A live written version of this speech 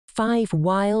5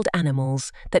 wild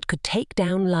animals that could take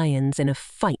down lions in a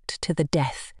fight to the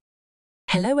death.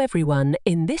 Hello everyone,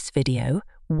 in this video,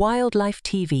 Wildlife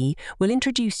TV will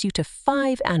introduce you to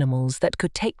 5 animals that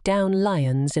could take down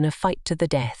lions in a fight to the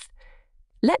death.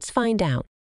 Let's find out.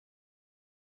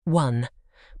 1.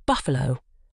 Buffalo.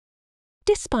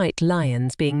 Despite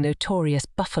lions being notorious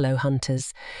buffalo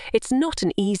hunters, it's not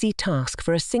an easy task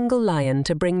for a single lion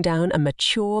to bring down a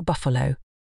mature buffalo.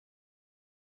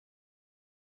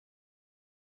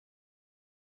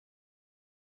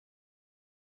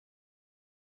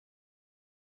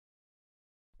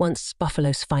 Once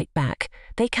buffaloes fight back,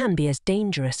 they can be as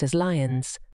dangerous as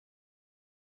lions.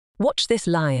 Watch this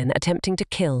lion attempting to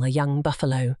kill a young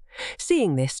buffalo.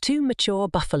 Seeing this, 2 mature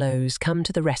buffaloes come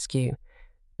to the rescue.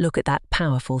 Look at that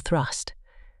powerful thrust.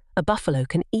 A buffalo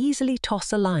can easily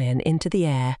toss a lion into the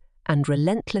air and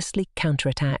relentlessly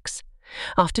counterattacks.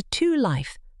 After 2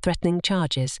 life-threatening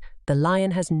charges, the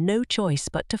lion has no choice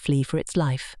but to flee for its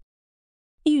life.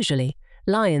 Usually,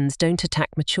 lions don't attack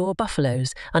mature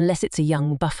buffaloes unless it's a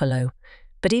young buffalo.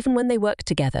 But even when they work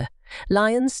together,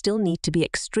 lions still need to be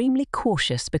extremely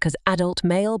cautious because adult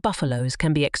male buffaloes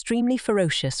can be extremely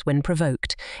ferocious when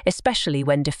provoked, especially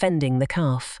when defending the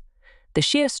calf. The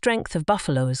sheer strength of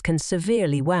buffaloes can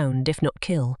severely wound, if not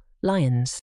kill,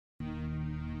 lions.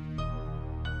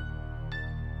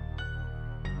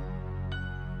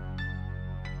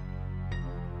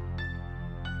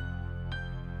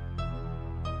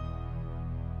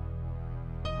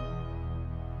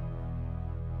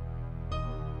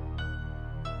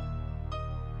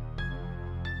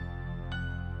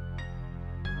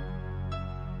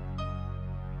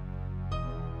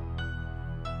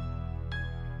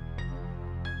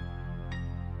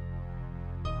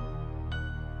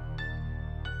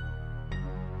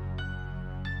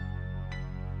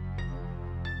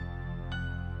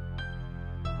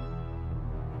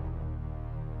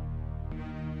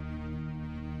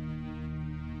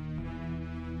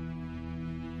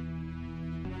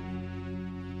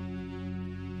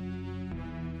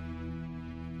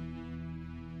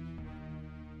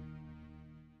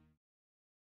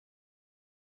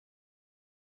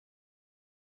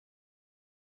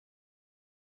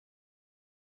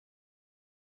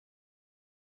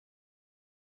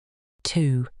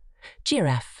 2.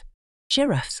 Giraffe.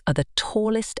 Giraffes are the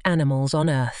tallest animals on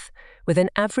Earth, with an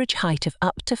average height of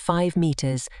up to 5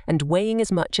 meters and weighing as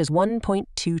much as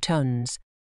 1.2 tons.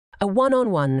 A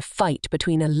one-on-one fight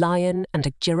between a lion and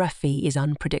a giraffe is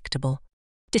unpredictable.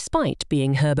 Despite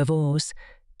being herbivores,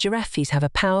 giraffes have a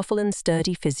powerful and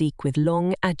sturdy physique with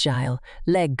long, agile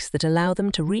legs that allow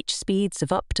them to reach speeds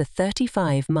of up to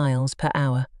 35 miles per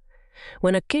hour.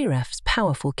 When a giraffe's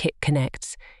powerful kick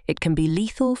connects, it can be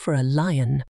lethal for a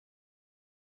lion.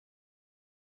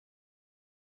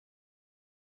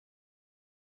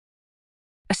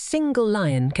 A single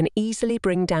lion can easily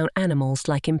bring down animals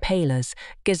like impalas,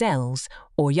 gazelles,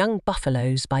 or young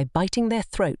buffaloes by biting their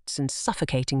throats and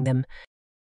suffocating them.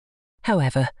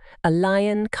 However, a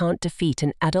lion can't defeat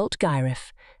an adult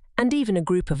giraffe, and even a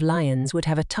group of lions would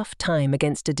have a tough time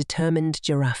against a determined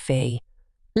giraffe.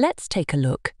 Let's take a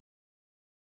look.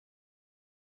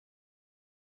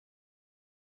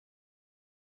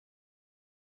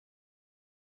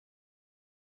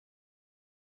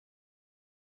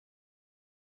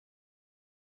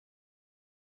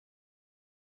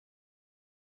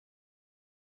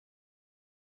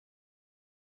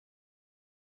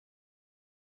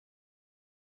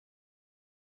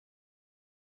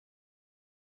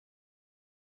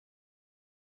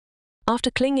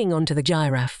 After clinging onto the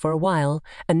giraffe for a while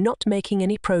and not making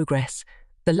any progress,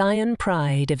 the lion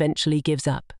pride eventually gives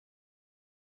up.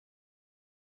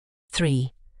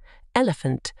 3.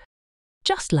 Elephant.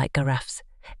 Just like giraffes,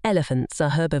 elephants are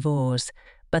herbivores,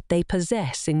 but they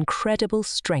possess incredible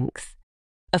strength.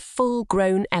 A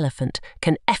full-grown elephant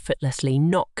can effortlessly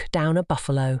knock down a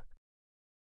buffalo.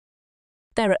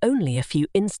 There are only a few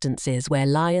instances where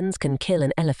lions can kill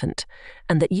an elephant,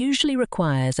 and that usually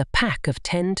requires a pack of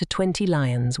 10 to 20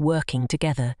 lions working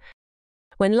together.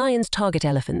 When lions target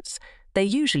elephants, they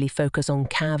usually focus on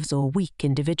calves or weak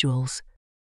individuals.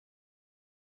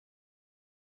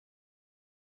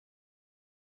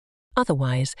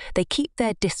 Otherwise, they keep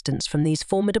their distance from these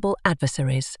formidable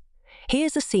adversaries.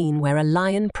 Here's a scene where a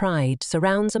lion pride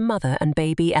surrounds a mother and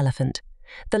baby elephant.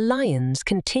 The lions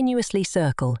continuously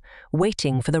circle,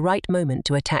 waiting for the right moment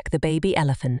to attack the baby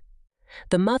elephant.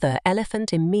 The mother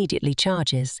elephant immediately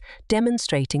charges,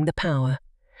 demonstrating the power.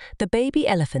 The baby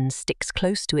elephant sticks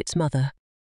close to its mother.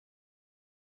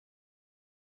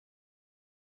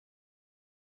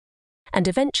 And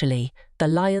eventually, the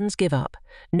lions give up,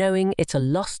 knowing it's a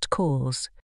lost cause.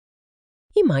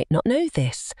 You might not know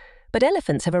this, but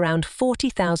elephants have around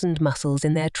 40,000 muscles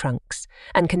in their trunks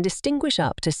and can distinguish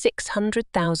up to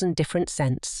 600,000 different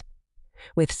scents.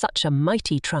 With such a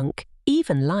mighty trunk,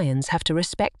 even lions have to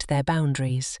respect their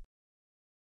boundaries.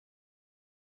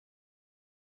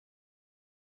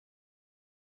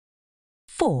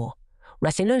 4.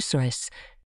 Rhinoceros.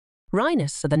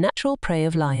 Rhinos are the natural prey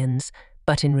of lions,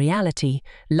 but in reality,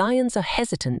 lions are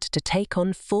hesitant to take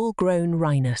on full-grown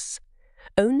rhinos.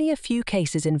 Only a few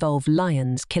cases involve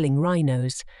lions killing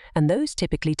rhinos, and those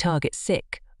typically target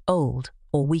sick, old,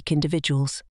 or weak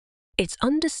individuals. It's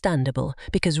understandable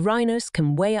because rhinos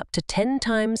can weigh up to 10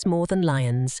 times more than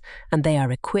lions, and they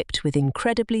are equipped with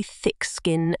incredibly thick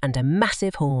skin and a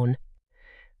massive horn.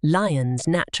 Lions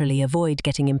naturally avoid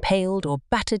getting impaled or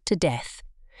battered to death.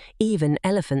 Even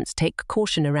elephants take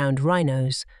caution around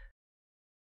rhinos.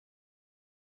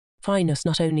 Rhinos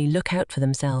not only look out for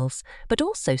themselves, but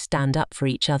also stand up for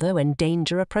each other when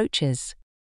danger approaches.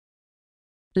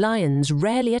 Lions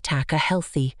rarely attack a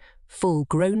healthy,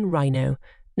 full-grown rhino,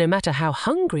 no matter how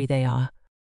hungry they are.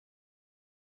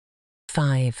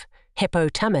 5.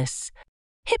 Hippopotamus.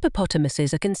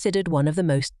 Hippopotamuses are considered one of the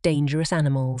most dangerous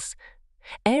animals.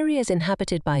 Areas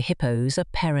inhabited by hippos are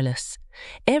perilous.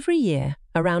 Every year,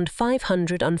 around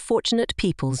 500 unfortunate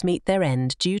peoples meet their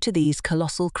end due to these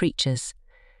colossal creatures.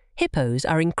 Hippos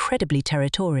are incredibly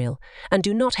territorial and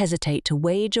do not hesitate to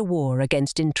wage a war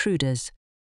against intruders.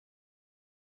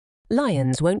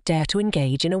 Lions won't dare to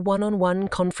engage in a one-on-one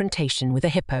confrontation with a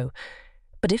hippo,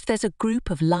 but if there's a group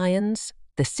of lions,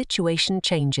 the situation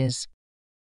changes.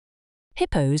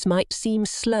 Hippos might seem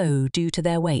slow due to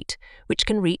their weight, which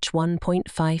can reach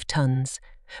 1.5 tons,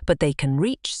 but they can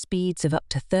reach speeds of up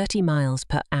to 30 miles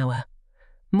per hour.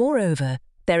 Moreover,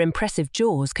 their impressive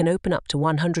jaws can open up to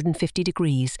 150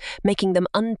 degrees, making them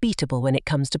unbeatable when it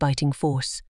comes to biting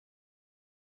force.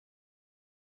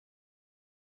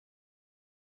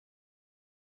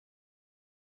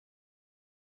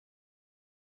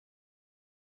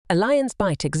 A lion's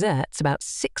bite exerts about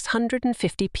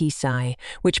 650 psi,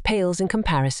 which pales in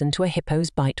comparison to a hippo's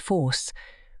bite force,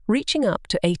 reaching up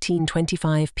to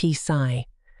 1825 psi,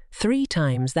 3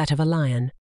 times that of a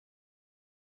lion.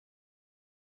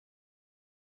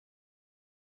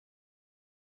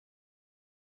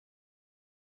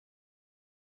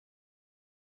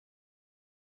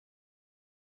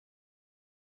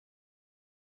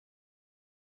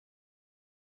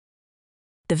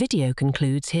 The video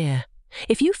concludes here.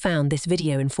 If you found this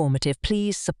video informative,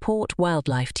 please support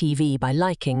Wildlife TV by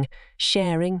liking,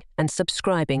 sharing, and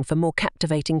subscribing for more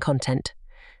captivating content.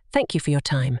 Thank you for your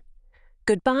time.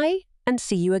 Goodbye, and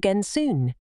see you again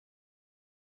soon.